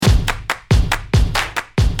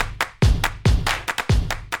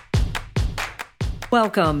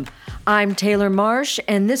Welcome. I'm Taylor Marsh,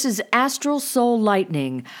 and this is Astral Soul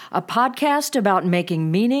Lightning, a podcast about making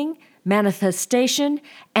meaning, manifestation,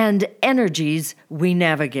 and energies we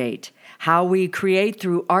navigate, how we create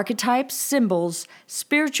through archetypes, symbols,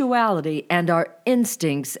 spirituality, and our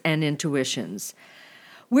instincts and intuitions.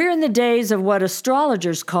 We're in the days of what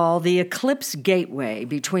astrologers call the eclipse gateway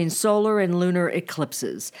between solar and lunar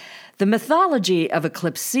eclipses. The mythology of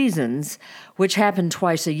eclipse seasons, which happen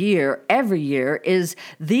twice a year, every year, is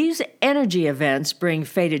these energy events bring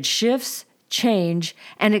fated shifts, change,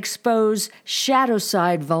 and expose shadow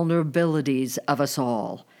side vulnerabilities of us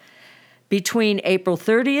all. Between April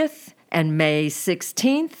 30th and May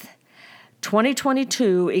 16th,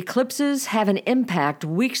 2022, eclipses have an impact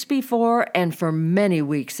weeks before and for many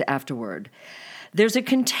weeks afterward. There's a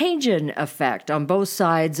contagion effect on both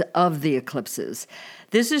sides of the eclipses.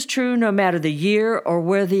 This is true no matter the year or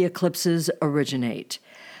where the eclipses originate.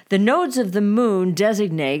 The nodes of the moon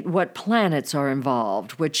designate what planets are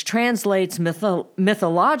involved, which translates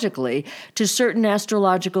mythologically to certain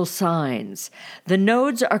astrological signs. The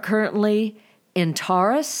nodes are currently in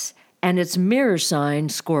Taurus and its mirror sign,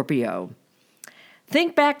 Scorpio.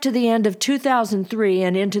 Think back to the end of 2003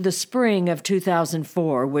 and into the spring of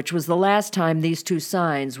 2004, which was the last time these two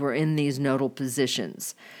signs were in these nodal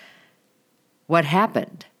positions. What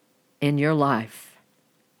happened in your life?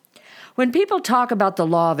 When people talk about the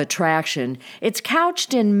law of attraction, it's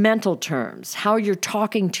couched in mental terms, how you're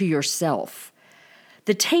talking to yourself.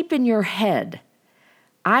 The tape in your head.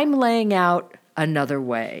 I'm laying out another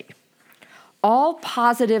way. All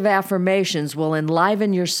positive affirmations will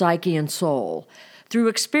enliven your psyche and soul. Through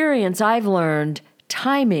experience, I've learned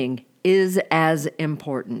timing is as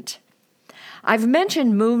important. I've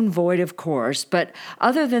mentioned moon void, of course, but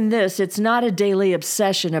other than this, it's not a daily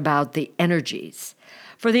obsession about the energies.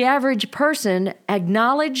 For the average person,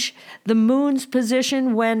 acknowledge the moon's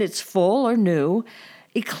position when it's full or new.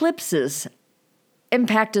 Eclipses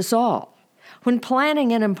impact us all. When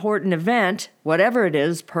planning an important event, whatever it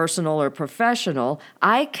is, personal or professional,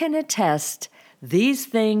 I can attest these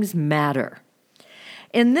things matter.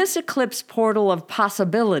 In this eclipse portal of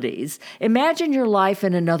possibilities, imagine your life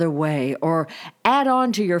in another way or add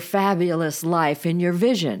on to your fabulous life in your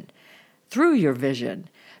vision, through your vision.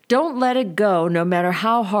 Don't let it go no matter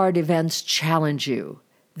how hard events challenge you.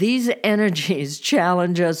 These energies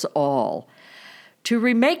challenge us all. To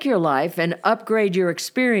remake your life and upgrade your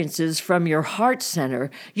experiences from your heart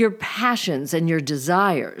center, your passions and your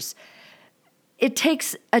desires, it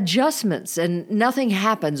takes adjustments and nothing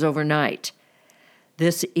happens overnight.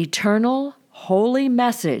 This eternal, holy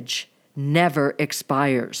message never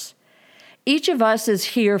expires. Each of us is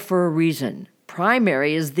here for a reason.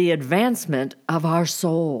 Primary is the advancement of our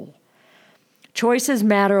soul. Choices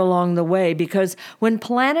matter along the way because when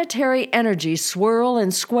planetary energies swirl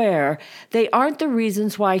and square, they aren't the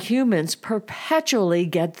reasons why humans perpetually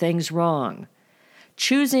get things wrong.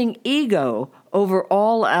 Choosing ego over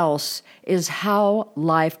all else is how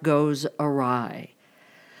life goes awry.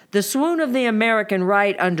 The swoon of the American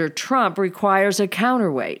right under Trump requires a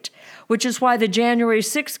counterweight, which is why the January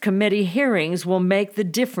 6th committee hearings will make the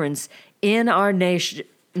difference in our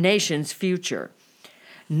nation's future.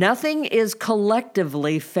 Nothing is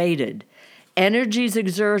collectively fated. Energies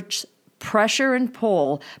exert pressure and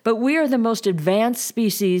pull, but we are the most advanced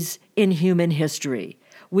species in human history.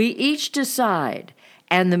 We each decide,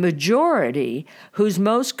 and the majority who's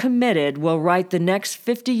most committed will write the next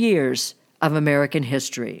 50 years of American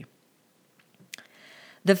history.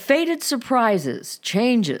 The fated surprises,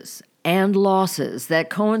 changes, and losses that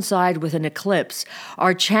coincide with an eclipse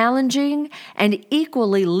are challenging and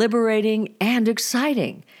equally liberating and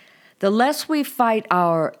exciting. The less we fight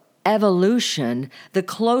our evolution, the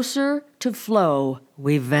closer to flow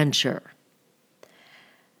we venture.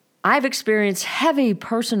 I've experienced heavy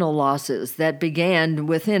personal losses that began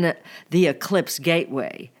within the eclipse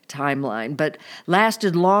gateway timeline, but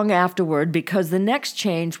lasted long afterward because the next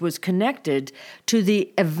change was connected to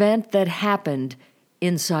the event that happened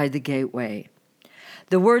inside the gateway.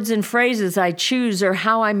 The words and phrases I choose are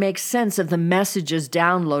how I make sense of the messages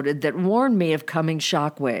downloaded that warn me of coming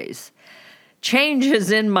shockwaves.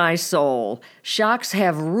 Changes in my soul. Shocks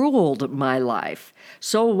have ruled my life.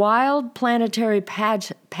 So wild planetary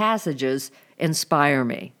passages inspire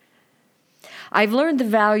me. I've learned the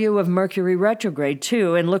value of Mercury retrograde,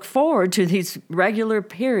 too, and look forward to these regular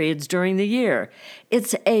periods during the year.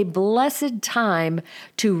 It's a blessed time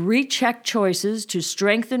to recheck choices, to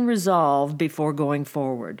strengthen resolve before going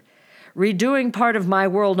forward. Redoing part of my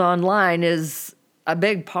world online is a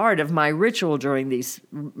big part of my ritual during these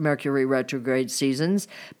Mercury retrograde seasons,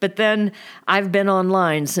 but then I've been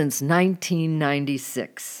online since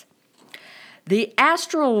 1996. The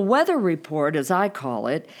astral weather report, as I call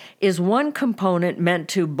it, is one component meant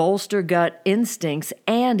to bolster gut instincts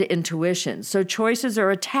and intuition, so choices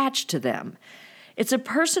are attached to them. It's a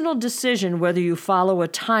personal decision whether you follow a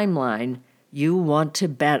timeline you want to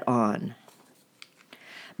bet on.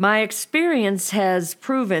 My experience has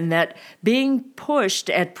proven that being pushed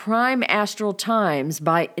at prime astral times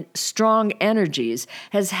by strong energies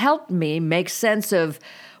has helped me make sense of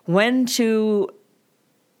when to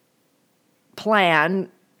plan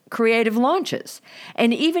creative launches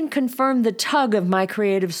and even confirm the tug of my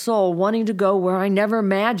creative soul wanting to go where I never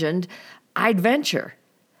imagined I'd venture.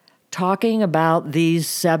 Talking about these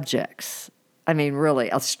subjects, I mean, really,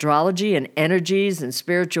 astrology and energies and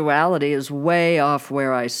spirituality is way off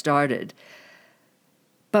where I started.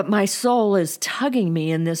 But my soul is tugging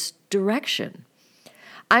me in this direction.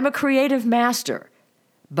 I'm a creative master,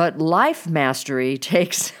 but life mastery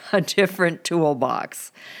takes a different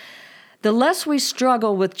toolbox. The less we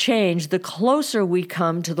struggle with change, the closer we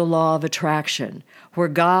come to the law of attraction, where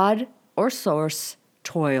God or Source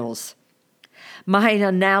toils. My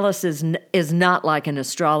analysis is not like an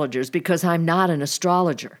astrologer's because I'm not an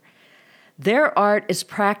astrologer. Their art is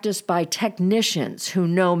practiced by technicians who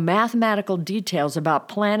know mathematical details about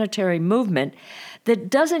planetary movement that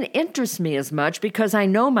doesn't interest me as much because I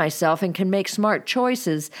know myself and can make smart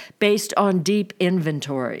choices based on deep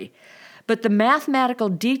inventory. But the mathematical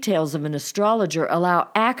details of an astrologer allow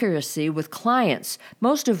accuracy with clients,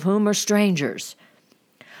 most of whom are strangers.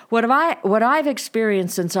 What I've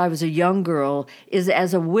experienced since I was a young girl is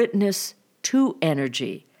as a witness to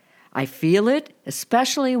energy. I feel it,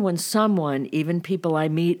 especially when someone, even people I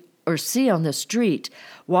meet or see on the street,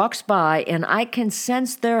 walks by and I can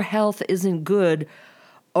sense their health isn't good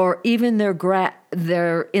or even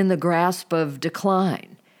they're in the grasp of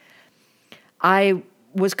decline. I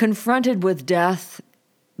was confronted with death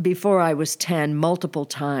before I was 10 multiple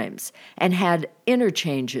times and had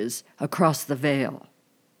interchanges across the veil.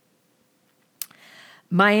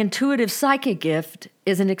 My intuitive psychic gift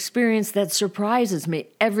is an experience that surprises me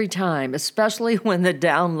every time, especially when the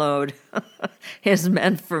download is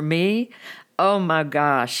meant for me. Oh my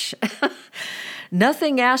gosh.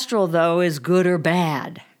 Nothing astral, though, is good or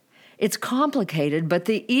bad. It's complicated, but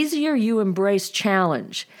the easier you embrace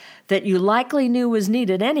challenge that you likely knew was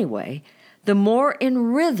needed anyway, the more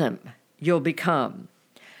in rhythm you'll become.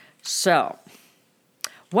 So,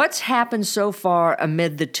 what's happened so far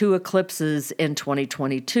amid the 2 eclipses in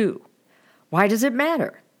 2022? Why does it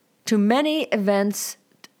matter? Too many events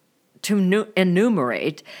to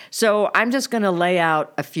enumerate, so I'm just going to lay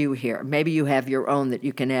out a few here. Maybe you have your own that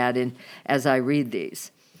you can add in as I read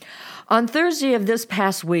these. On Thursday of this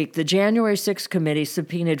past week, the January 6th committee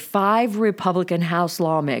subpoenaed 5 Republican House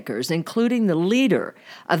lawmakers, including the leader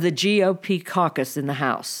of the GOP caucus in the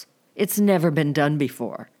House. It's never been done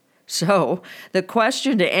before. So the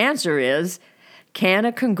question to answer is, can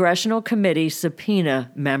a congressional committee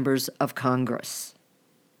subpoena members of Congress?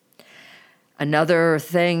 Another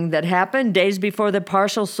thing that happened, days before the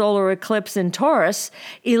partial solar eclipse in Taurus,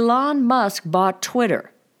 Elon Musk bought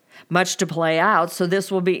Twitter. Much to play out, so this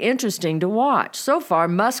will be interesting to watch. So far,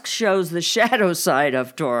 Musk shows the shadow side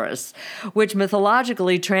of Taurus, which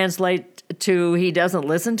mythologically translates to he doesn't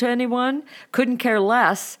listen to anyone, couldn't care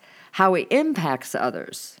less how he impacts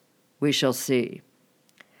others. We shall see.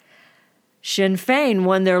 Sinn Féin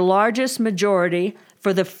won their largest majority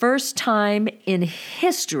for the first time in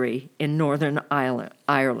history in Northern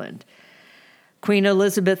Ireland. Queen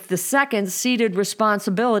Elizabeth II ceded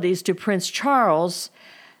responsibilities to Prince Charles,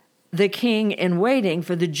 the king in waiting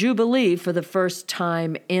for the Jubilee for the first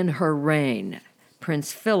time in her reign.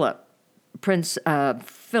 Prince Philip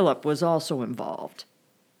was also involved.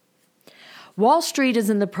 Wall Street is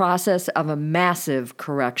in the process of a massive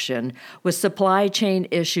correction, with supply chain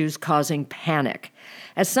issues causing panic.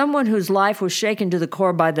 As someone whose life was shaken to the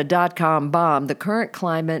core by the dot-com bomb, the current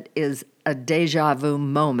climate is a deja vu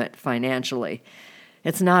moment financially.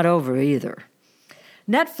 It's not over either.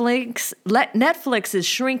 Netflix is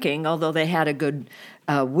shrinking, although they had a good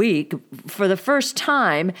week, for the first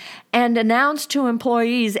time, and announced to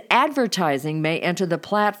employees advertising may enter the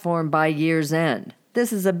platform by year's end.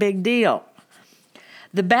 This is a big deal.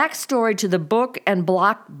 The backstory to the book and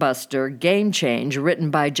blockbuster Game Change,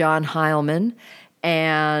 written by John Heilemann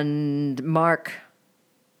and Mark,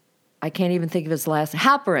 I can't even think of his last name,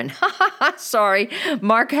 Halperin. Sorry,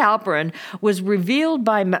 Mark Halperin, was revealed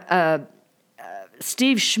by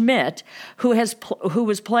Steve Schmidt, who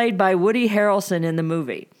was played by Woody Harrelson in the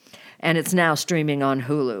movie. and it's now streaming on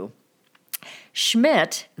Hulu.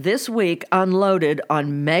 Schmidt this week unloaded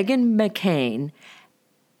on Meghan McCain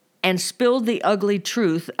and spilled the ugly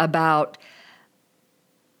truth about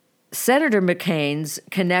Senator McCain's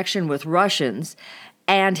connection with Russians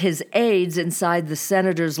and his aides inside the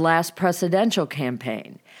senator's last presidential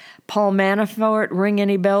campaign. Paul Manafort, ring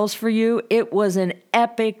any bells for you? It was an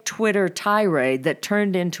epic Twitter tirade that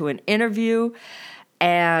turned into an interview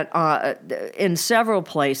and in several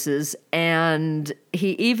places, and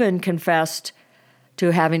he even confessed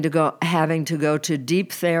to having to go to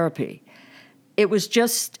deep therapy. It was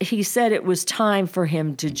just, he said it was time for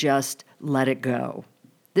him to just let it go.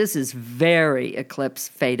 This is very eclipse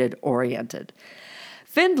fated oriented.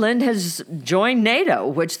 Finland has joined NATO,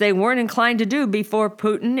 which they weren't inclined to do before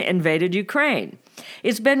Putin invaded Ukraine.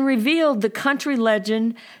 It's been revealed the country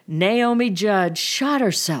legend Naomi Judd shot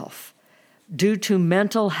herself due to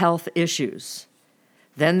mental health issues.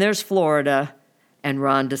 Then there's Florida, and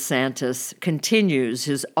Ron DeSantis continues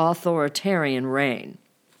his authoritarian reign.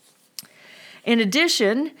 In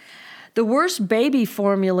addition, the worst baby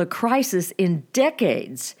formula crisis in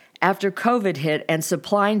decades after COVID hit and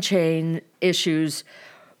supply chain issues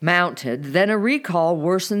mounted, then a recall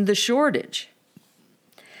worsened the shortage.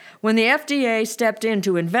 When the FDA stepped in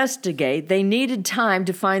to investigate, they needed time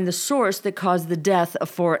to find the source that caused the death of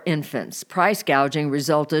 4 infants. Price gouging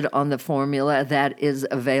resulted on the formula that is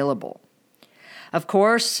available. Of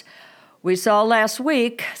course, we saw last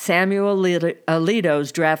week Samuel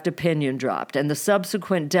Alito's draft opinion dropped, and the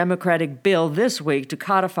subsequent Democratic bill this week to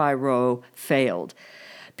codify Roe failed.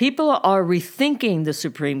 People are rethinking the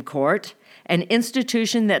Supreme Court, an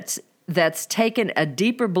institution that's taken a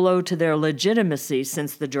deeper blow to their legitimacy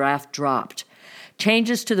since the draft dropped.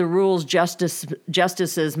 Changes to the rules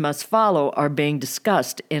justices must follow are being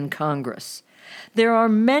discussed in Congress. There are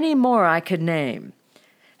many more I could name.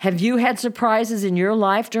 Have you had surprises in your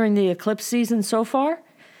life during the eclipse season so far?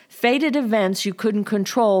 Fated events you couldn't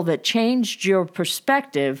control that changed your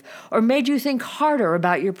perspective or made you think harder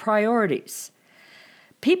about your priorities.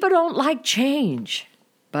 People don't like change,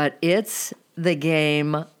 but it's the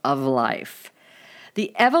game of life.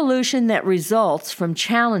 The evolution that results from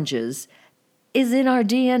challenges is in our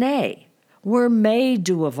DNA. We're made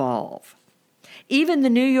to evolve. Even the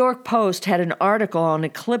New York Post had an article on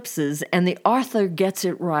eclipses, and the author gets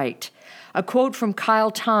it right. A quote from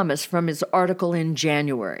Kyle Thomas from his article in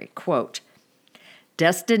January, quote,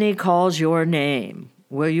 "Destiny calls your name.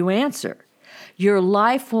 Will you answer? Your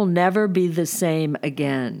life will never be the same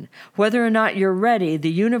again. Whether or not you're ready,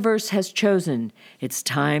 the universe has chosen. It's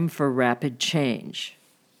time for rapid change."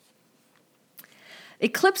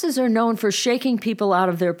 Eclipses are known for shaking people out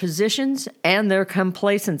of their positions and their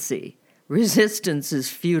complacency. Resistance is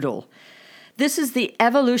futile. This is the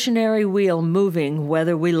evolutionary wheel moving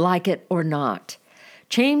whether we like it or not.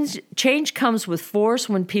 Change comes with force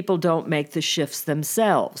when people don't make the shifts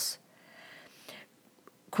themselves.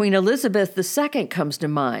 Queen Elizabeth II comes to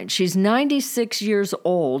mind. She's 96 years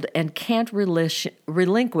old and can't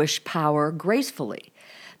relinquish power gracefully.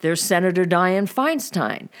 There's Senator Dianne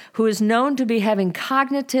Feinstein, who is known to be having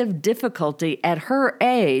cognitive difficulty at her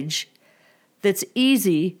age that's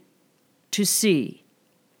easy to see.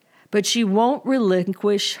 But she won't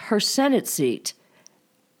relinquish her Senate seat.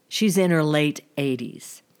 She's in her late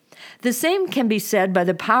 80s. The same can be said by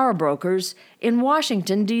the power brokers in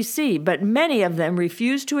Washington, D.C., but many of them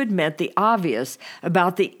refuse to admit the obvious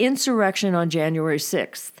about the insurrection on January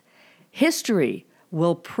 6th. History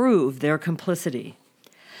will prove their complicity.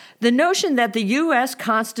 The notion that the U.S.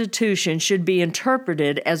 Constitution should be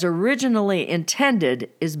interpreted as originally intended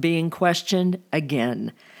is being questioned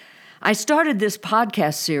again. I started this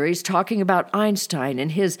podcast series talking about Einstein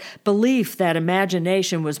and his belief that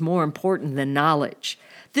imagination was more important than knowledge.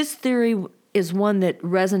 This theory is one that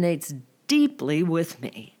resonates deeply with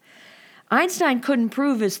me. Einstein couldn't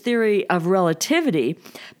prove his theory of relativity,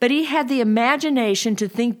 but he had the imagination to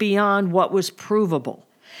think beyond what was provable.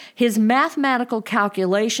 His mathematical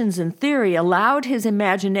calculations and theory allowed his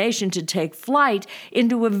imagination to take flight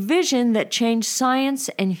into a vision that changed science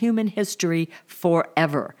and human history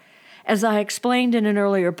forever. As I explained in an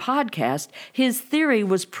earlier podcast, his theory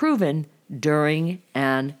was proven during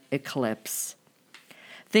an eclipse.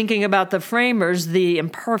 Thinking about the framers, the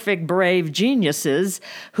imperfect, brave geniuses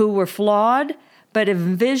who were flawed but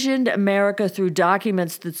envisioned America through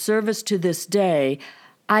documents that serve us to this day,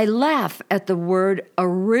 I laugh at the word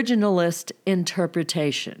originalist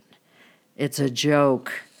interpretation. It's a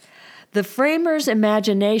joke. The framers'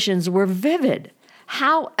 imaginations were vivid.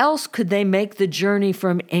 How else could they make the journey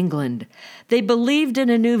from England? They believed in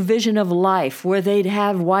a new vision of life where they'd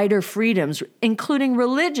have wider freedoms, including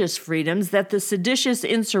religious freedoms that the seditious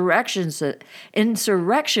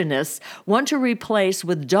insurrectionists want to replace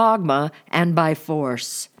with dogma and by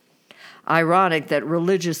force. Ironic that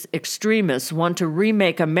religious extremists want to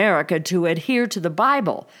remake America to adhere to the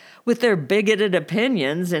Bible, with their bigoted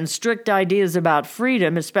opinions and strict ideas about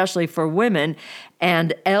freedom, especially for women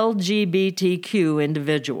and LGBTQ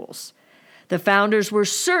individuals. The founders were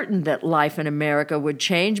certain that life in America would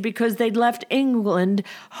change because they'd left England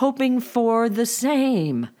hoping for the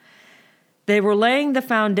same. They were laying the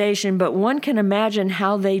foundation, but one can imagine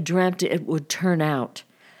how they dreamt it would turn out.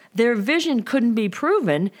 Their vision couldn't be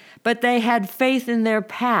proven, but they had faith in their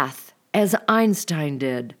path, as Einstein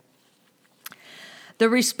did. The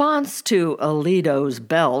response to Alito's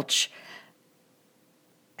belch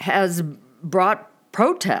has brought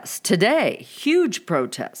protests today, huge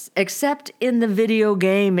protests, except in the video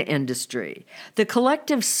game industry. The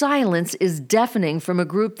collective silence is deafening from a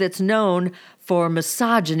group that's known for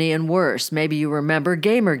misogyny and worse. Maybe you remember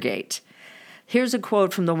Gamergate. Here's a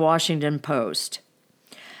quote from the Washington Post.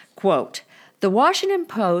 Quote, "The Washington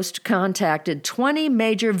Post contacted 20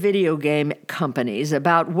 major video game companies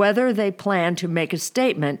about whether they plan to make a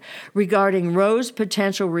statement regarding Roe's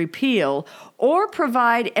potential repeal or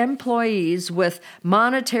provide employees with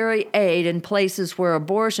monetary aid in places where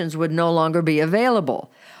abortions would no longer be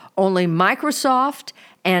available. Only Microsoft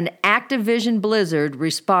and Activision Blizzard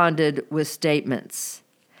responded with statements."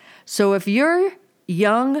 So if your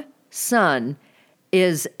young son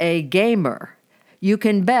is a gamer, you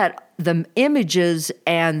can bet the images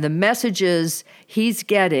and the messages he's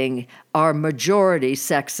getting are majority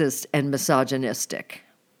sexist and misogynistic.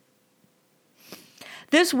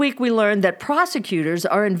 This week we learned that prosecutors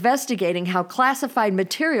are investigating how classified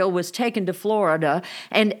material was taken to Florida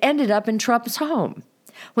and ended up in Trump's home.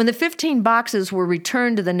 When the 15 boxes were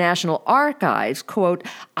returned to the National Archives, quote,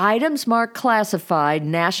 "items marked classified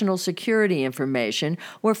national security information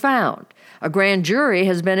were found. A grand jury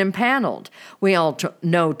has been impaneled. We all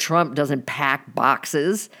know Trump doesn't pack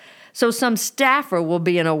boxes. So some staffer will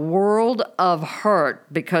be in a world of hurt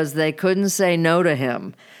because they couldn't say no to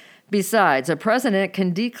him. Besides, a president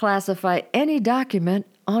can declassify any document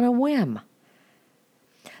on a whim."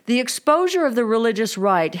 The exposure of the religious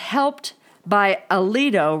right, helped by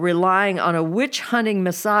Alito relying on a witch-hunting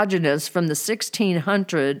misogynist from the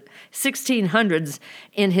 1600s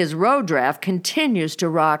in his Roe draft, continues to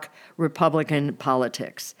rock Republican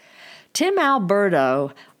politics. Tim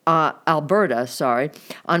Alberta,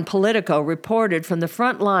 on Politico reported from the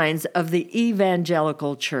front lines of the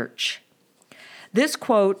evangelical church. This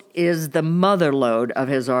quote is the motherlode of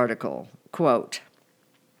his article. Quote,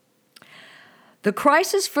 "The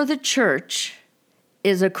crisis for the church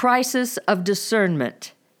is a crisis of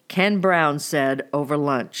discernment," Ken Brown said over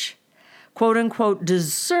lunch. "Quote unquote,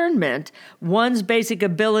 discernment, one's basic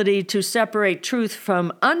ability to separate truth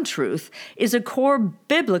from untruth, is a core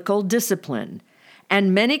biblical discipline,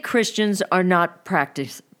 and many Christians are not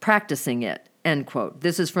practicing it," end quote.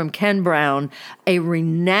 This is from Ken Brown, a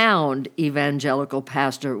renowned evangelical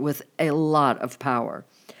pastor with a lot of power.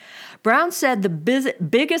 Brown said the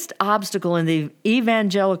biggest obstacle in the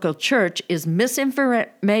evangelical church is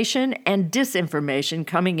misinformation and disinformation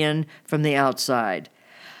coming in from the outside.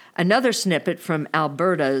 Another snippet from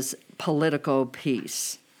Alberta's Politico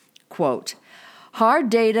piece. Quote, "Hard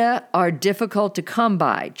data are difficult to come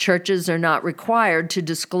by. Churches are not required to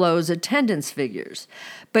disclose attendance figures.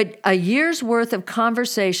 But a year's worth of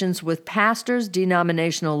conversations with pastors,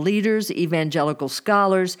 denominational leaders, evangelical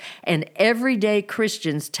scholars, and everyday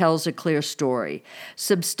Christians tells a clear story.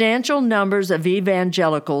 Substantial numbers of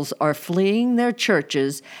evangelicals are fleeing their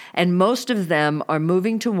churches, and most of them are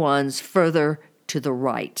moving to ones further to the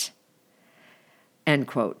right." End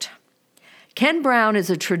quote. Ken Brown is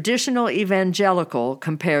a traditional evangelical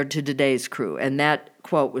compared to today's crew, and that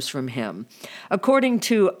quote was from him. According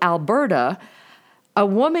to Alberta, a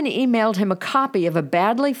woman emailed him a copy of a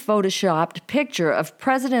badly photoshopped picture of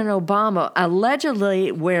President Obama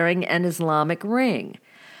allegedly wearing an Islamic ring.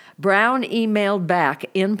 Brown emailed back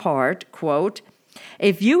in part, quote,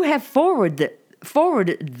 "If you have forwarded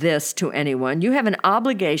this to anyone, you have an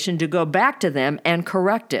obligation to go back to them and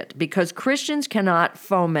correct it, because Christians cannot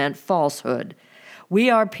foment falsehood. We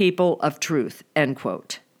are people of truth," end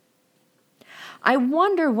quote. I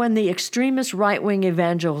wonder when the extremist right-wing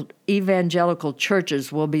evangelical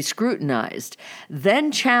churches will be scrutinized,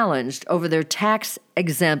 then challenged over their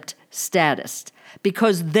tax-exempt status,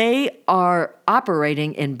 because they are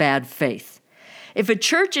operating in bad faith. If a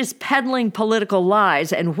church is peddling political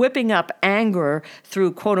lies and whipping up anger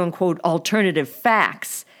through quote-unquote alternative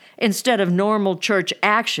facts instead of normal church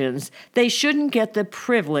actions, they shouldn't get the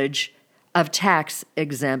privilege of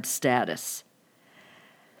tax-exempt status.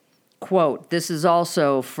 Quote, this is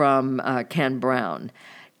also from Ken Brown.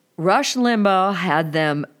 Rush Limbaugh had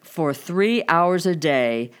them for 3 hours a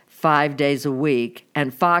day, 5 days a week,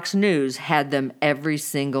 and Fox News had them every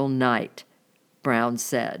single night, Brown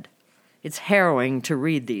said. It's harrowing to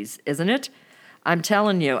read these, isn't it? I'm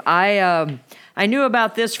telling you, I knew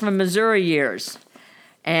about this from Missouri years,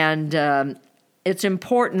 and it's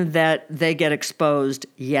important that they get exposed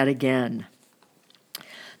yet again.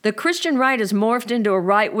 The Christian right has morphed into a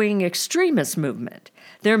right-wing extremist movement.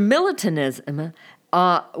 Their militantism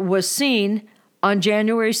was seen on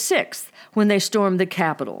January 6th when they stormed the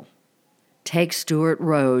Capitol. Take Stewart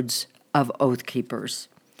Rhodes of Oath Keepers.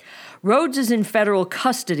 Rhodes is in federal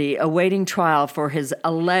custody awaiting trial for his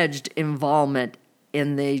alleged involvement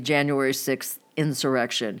in the January 6th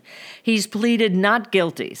insurrection. He's pleaded not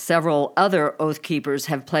guilty. Several other Oath Keepers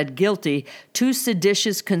have pled guilty to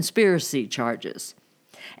seditious conspiracy charges.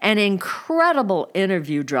 An incredible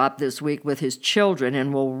interview dropped this week with his children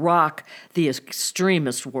and will rock the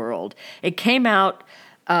extremist world. It came out,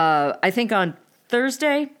 I think, on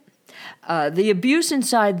Thursday. The abuse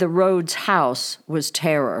inside the Rhodes house was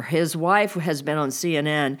terror. His wife has been on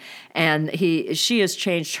CNN, and she has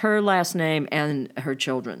changed her last name and her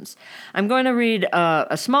children's. I'm going to read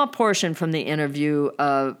a small portion from the interview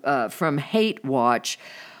from Hate Watch,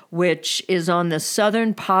 which is on the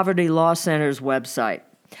Southern Poverty Law Center's website.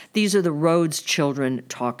 These are the Rhodes children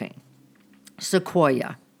talking.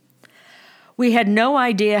 Sequoia. We had no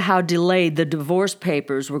idea how delayed the divorce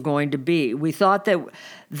papers were going to be. We thought that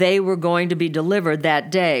they were going to be delivered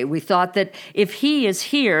that day. We thought that if he is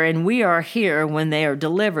here and we are here when they are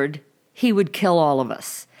delivered, he would kill all of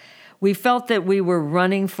us. We felt that we were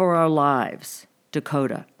running for our lives.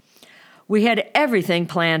 Dakota. We had everything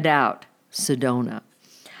planned out. Sedona.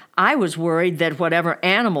 I was worried that whatever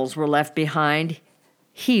animals were left behind,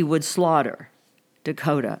 he would slaughter.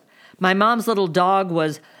 Dakota. My mom's little dog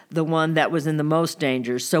was the one that was in the most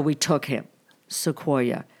danger, so we took him.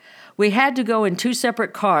 Sequoia. We had to go in 2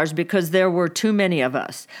 separate cars because there were too many of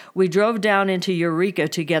us. We drove down into Eureka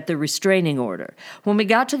to get the restraining order. When we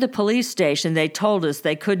got to the police station, they told us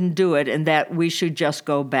they couldn't do it and that we should just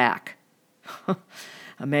go back.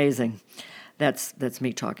 Amazing. That's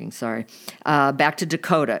me talking, sorry. Back to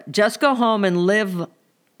Dakota. Just go home and live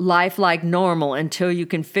life like normal until you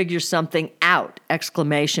can figure something out, ! I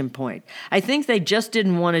think they just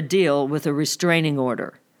didn't want to deal with a restraining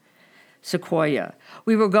order. Sequoia.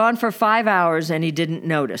 We were gone for 5 hours and he didn't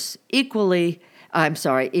notice. Eventually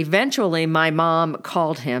my mom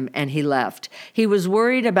called him and he left. He was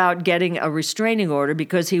worried about getting a restraining order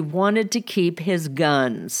because he wanted to keep his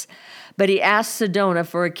guns. But he asked Sedona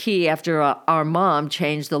for a key after our mom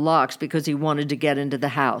changed the locks because he wanted to get into the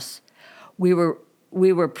house. We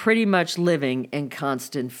were pretty much living in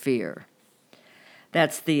constant fear.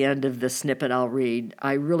 That's the end of the snippet I'll read.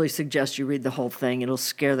 I really suggest you read the whole thing. It'll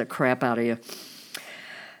scare the crap out of you.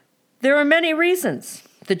 There are many reasons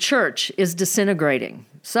the church is disintegrating.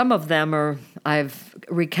 Some of them I've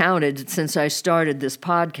recounted since I started this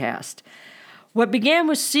podcast. What began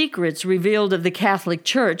with secrets revealed of the Catholic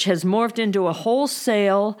Church has morphed into a whole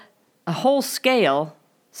scale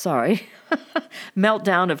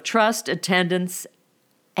meltdown of trust, attendance,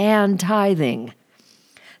 and tithing.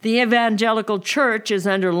 The evangelical church is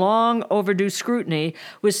under long overdue scrutiny,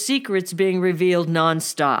 with secrets being revealed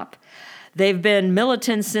nonstop. They've been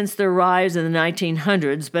militant since their rise in the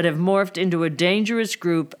 1900s, but have morphed into a dangerous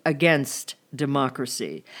group against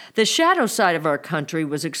democracy. The shadow side of our country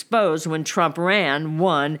was exposed when Trump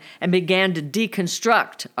won, and began to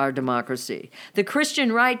deconstruct our democracy. The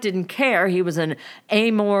Christian right didn't care. He was an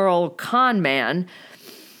amoral con man,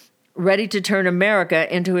 ready to turn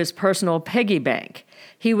America into his personal piggy bank.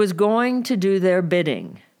 He was going to do their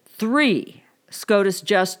bidding. 3 SCOTUS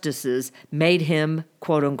justices made him,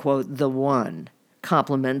 quote-unquote, the one.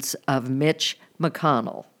 Compliments of Mitch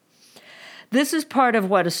McConnell. This is part of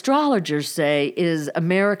what astrologers say is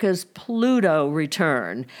America's Pluto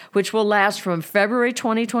return, which will last from February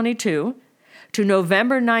 2022 to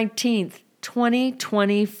November 19th,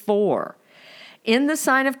 2024. In the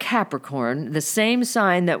sign of Capricorn, the same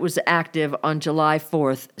sign that was active on July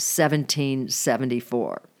 4th,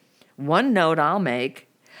 1774. One note I'll make.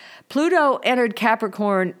 Pluto entered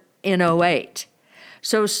Capricorn in 2008.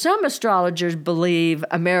 So some astrologers believe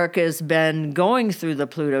America's been going through the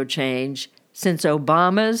Pluto change since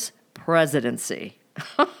Obama's presidency.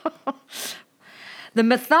 The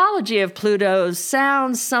mythology of Pluto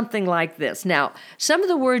sounds something like this. Now, some of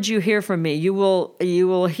the words you hear from me, you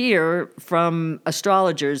will hear from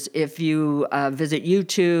astrologers if you visit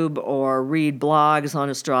YouTube or read blogs on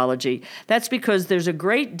astrology. That's because there's a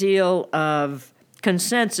great deal of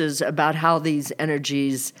consensus about how these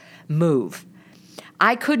energies move.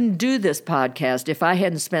 I couldn't do this podcast if I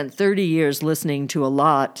hadn't spent 30 years listening to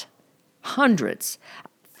hundreds,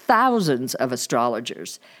 thousands of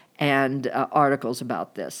astrologers and articles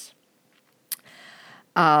about this.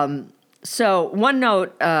 So one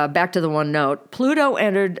note, back to the one note, Pluto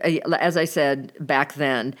entered, as I said, back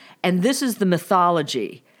then, and this is the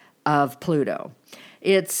mythology of Pluto.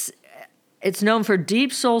 It's known for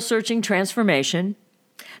deep soul-searching transformation.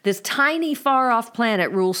 This tiny, far-off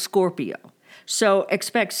planet rules Scorpio. So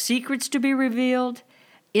expect secrets to be revealed,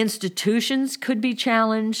 institutions could be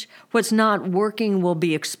challenged, what's not working will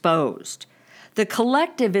be exposed. The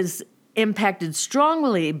collective is impacted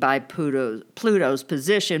strongly by Pluto's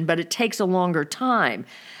position, but it takes a longer time.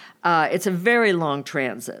 It's a very long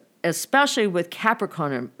transit, especially with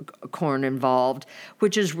Capricorn involved,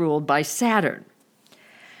 which is ruled by Saturn.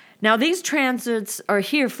 Now, these transits are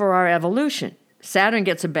here for our evolution. Saturn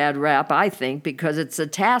gets a bad rap, I think, because it's a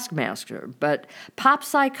taskmaster, but pop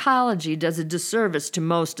psychology does a disservice to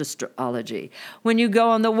most astrology. When you go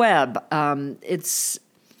on the web,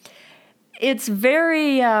 it's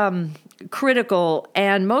very critical,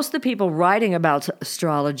 and most of the people writing about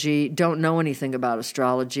astrology don't know anything about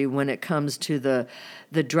astrology when it comes to the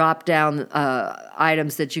drop-down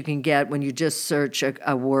items that you can get when you just search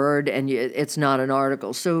a word and it's not an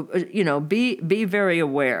article. So, be very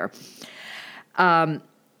aware.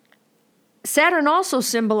 Saturn also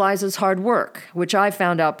symbolizes hard work, which I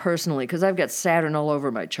found out personally because I've got Saturn all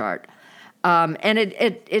over my chart. And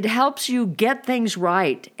it helps you get things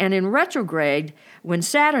right. And in retrograde, when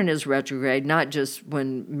Saturn is retrograde, not just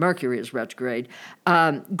when Mercury is retrograde,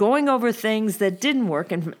 going over things that didn't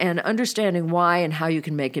work and understanding why and how you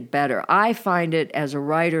can make it better. I find it, as a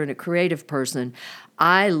writer and a creative person,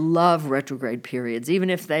 I love retrograde periods, even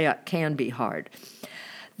if they can be hard.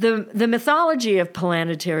 The mythology of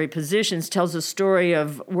planetary positions tells a story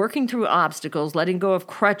of working through obstacles, letting go of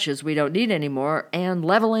crutches we don't need anymore, and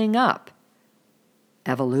leveling up.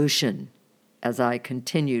 Evolution, as I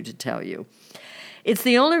continue to tell you. It's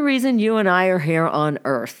the only reason you and I are here on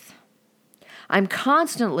Earth. I'm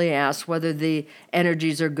constantly asked whether the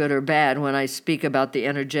energies are good or bad when I speak about the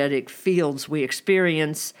energetic fields we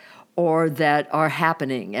experience or that are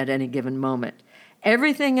happening at any given moment.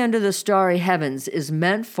 Everything under the starry heavens is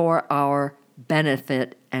meant for our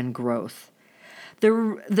benefit and growth.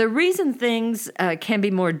 The reason things can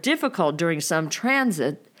be more difficult during some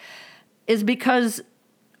transit is because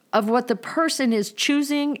of what the person is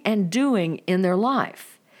choosing and doing in their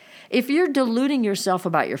life. If you're deluding yourself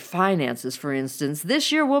about your finances, for instance,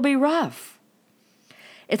 this year will be rough.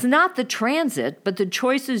 It's not the transit, but the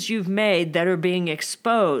choices you've made that are being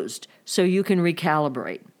exposed so you can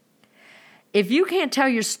recalibrate. If you can't tell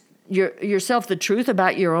yourself the truth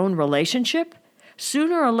about your own relationship,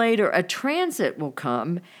 sooner or later a transit will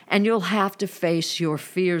come and you'll have to face your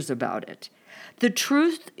fears about it. The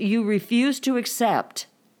truth you refuse to accept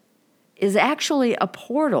is actually a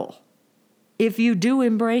portal if you do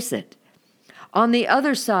embrace it. On the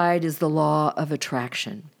other side is the law of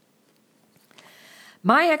attraction.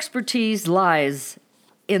 My expertise lies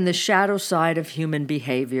in the shadow side of human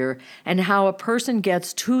behavior and how a person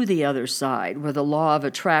gets to the other side, where the law of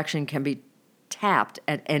attraction can be tapped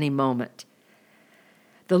at any moment.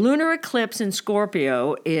 The lunar eclipse in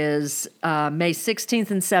Scorpio is May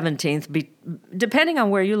 16th and 17th, depending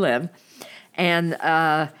on where you live. And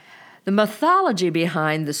the mythology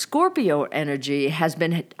behind the Scorpio energy has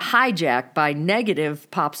been hijacked by negative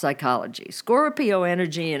pop psychology. Scorpio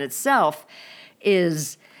energy in itself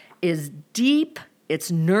is deep, it's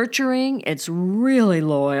nurturing, it's really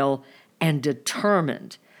loyal and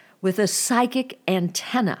determined, with a psychic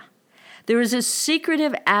antenna. There is a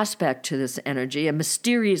secretive aspect to this energy, a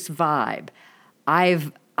mysterious vibe.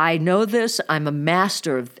 I know this. I'm a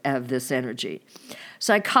master of this energy.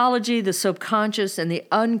 Psychology, the subconscious, and the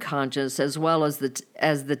unconscious, as well as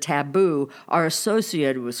the taboo, are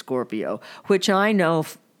associated with Scorpio, which I know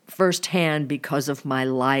firsthand because of my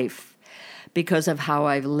life, because of how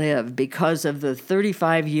I've lived, because of the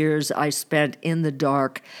 35 years I spent in the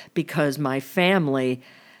dark, because my family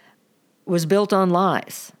was built on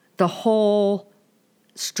lies. The whole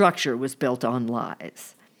structure was built on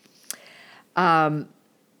lies. The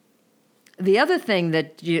other thing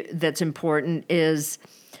that's important is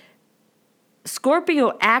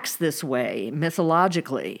Scorpio acts this way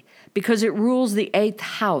mythologically because it rules the 8th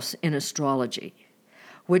house in astrology.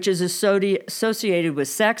 which is associated with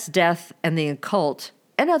sex, death, and the occult,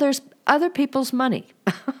 and other people's money.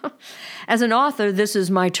 As an author, this is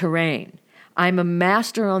my terrain. I'm a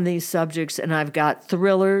master on these subjects, and I've got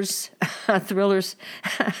thrillers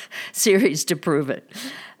series to prove it.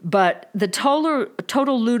 But the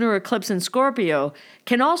total lunar eclipse in Scorpio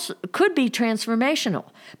could be transformational,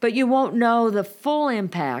 but you won't know the full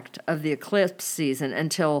impact of the eclipse season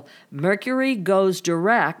until Mercury goes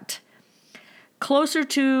direct closer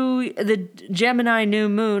to the Gemini new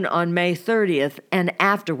moon on May 30th and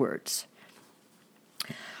afterwards.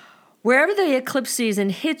 Wherever the eclipse season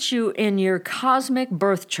hits you in your cosmic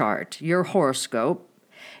birth chart, your horoscope,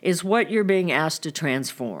 is what you're being asked to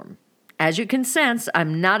transform. As you can sense,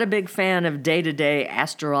 I'm not a big fan of day-to-day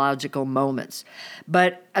astrological moments,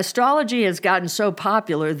 but astrology has gotten so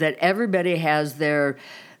popular that everybody has their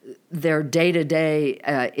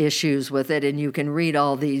day-to-day issues with it, and you can read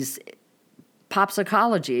all these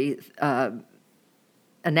popsicology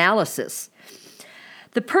analysis.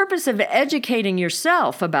 The purpose of educating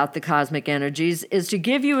yourself about the cosmic energies is to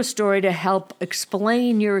give you a story to help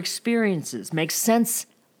explain your experiences, make sense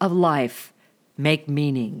of life, make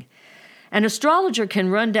meaning. An astrologer can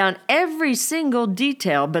run down every single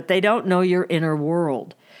detail, but they don't know your inner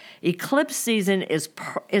world. Eclipse season is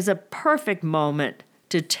a perfect moment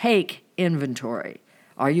to take inventory.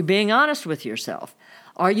 Are you being honest with yourself?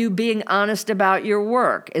 Are you being honest about your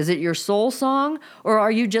work? Is it your soul song, or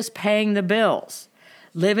are you just paying the bills?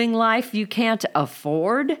 Living life you can't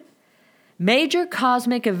afford? Major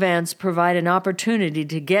cosmic events provide an opportunity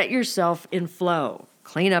to get yourself in flow,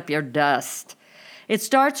 clean up your dust. It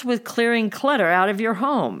starts with clearing clutter out of your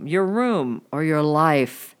home, your room, or your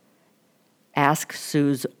life. Ask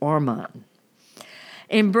Suze Orman.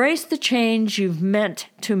 Embrace the change you've meant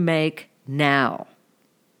to make now.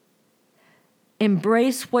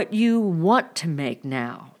 Embrace what you want to make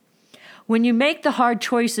now. When you make the hard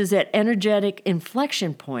choices at energetic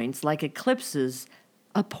inflection points like eclipses,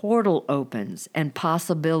 a portal opens and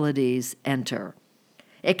possibilities enter.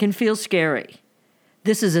 It can feel scary.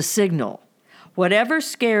 This is a signal. Whatever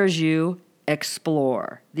scares you,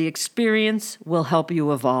 explore. The experience will help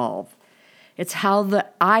you evolve. It's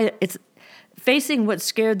facing what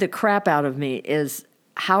scared the crap out of me is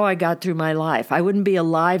how I got through my life. I wouldn't be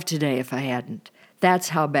alive today if I hadn't. That's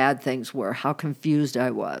how bad things were, how confused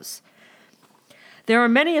I was. There are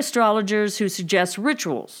many astrologers who suggest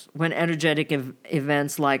rituals when energetic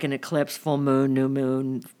events like an eclipse, full moon, new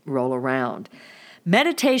moon roll around.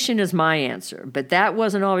 Meditation is my answer, but that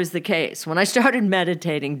wasn't always the case. When I started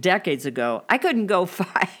meditating decades ago, I couldn't go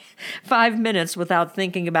 5 minutes without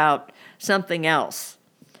thinking about something else.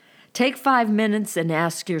 Take 5 minutes and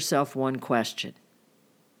ask yourself one question.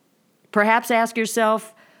 Perhaps ask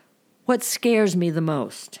yourself, what scares me the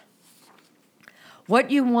most?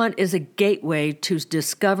 What you want is a gateway to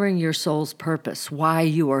discovering your soul's purpose, why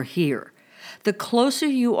you are here. The closer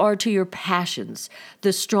you are to your passions,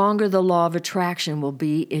 the stronger the law of attraction will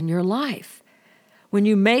be in your life. When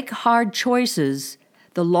you make hard choices,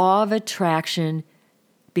 the law of attraction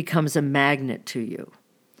becomes a magnet to you.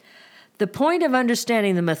 The point of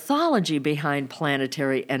understanding the mythology behind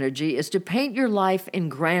planetary energy is to paint your life in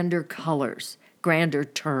grander colors, grander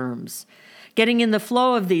terms. Getting in the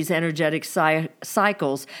flow of these energetic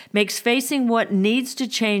cycles makes facing what needs to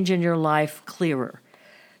change in your life clearer.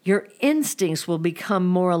 Your instincts will become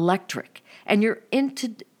more electric, and your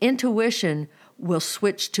intuition will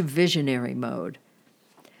switch to visionary mode.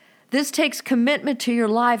 This takes commitment to your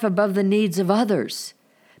life above the needs of others,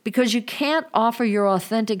 because you can't offer your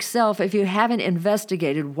authentic self if you haven't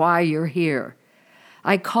investigated why you're here.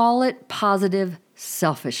 I call it positive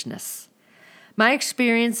selfishness. My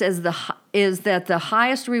experience is that the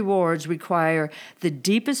highest rewards require the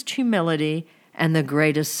deepest humility and the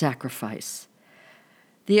greatest sacrifice.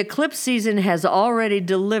 The eclipse season has already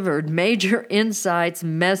delivered major insights,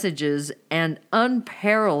 messages, and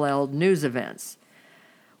unparalleled news events.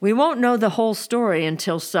 We won't know the whole story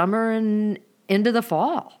until summer and into the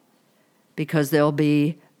fall, because there'll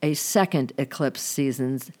be a second eclipse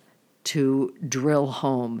season to drill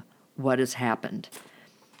home what has happened.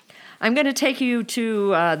 I'm going to take you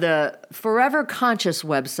to the Forever Conscious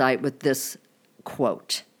website with this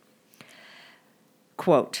quote.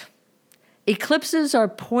 Quote, eclipses are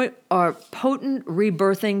potent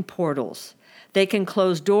rebirthing portals. They can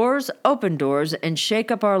close doors, open doors, and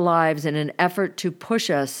shake up our lives in an effort to push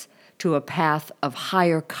us to a path of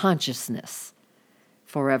higher consciousness.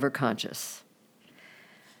 Forever conscious.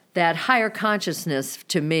 That higher consciousness,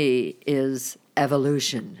 to me, is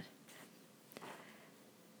evolution.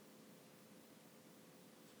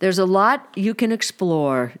 There's a lot you can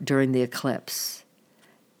explore during the eclipse.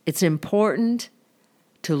 It's important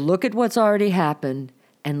to look at what's already happened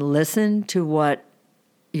and listen to what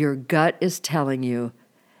your gut is telling you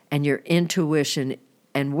and your intuition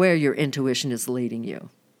and where your intuition is leading you.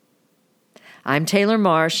 I'm Taylor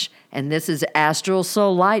Marsh, and this is Astral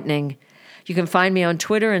Soul Lightning. You can find me on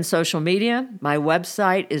Twitter and social media. My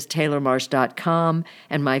website is taylormarsh.com,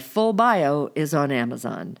 and my full bio is on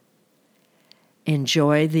Amazon.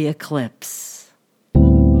 Enjoy the eclipse.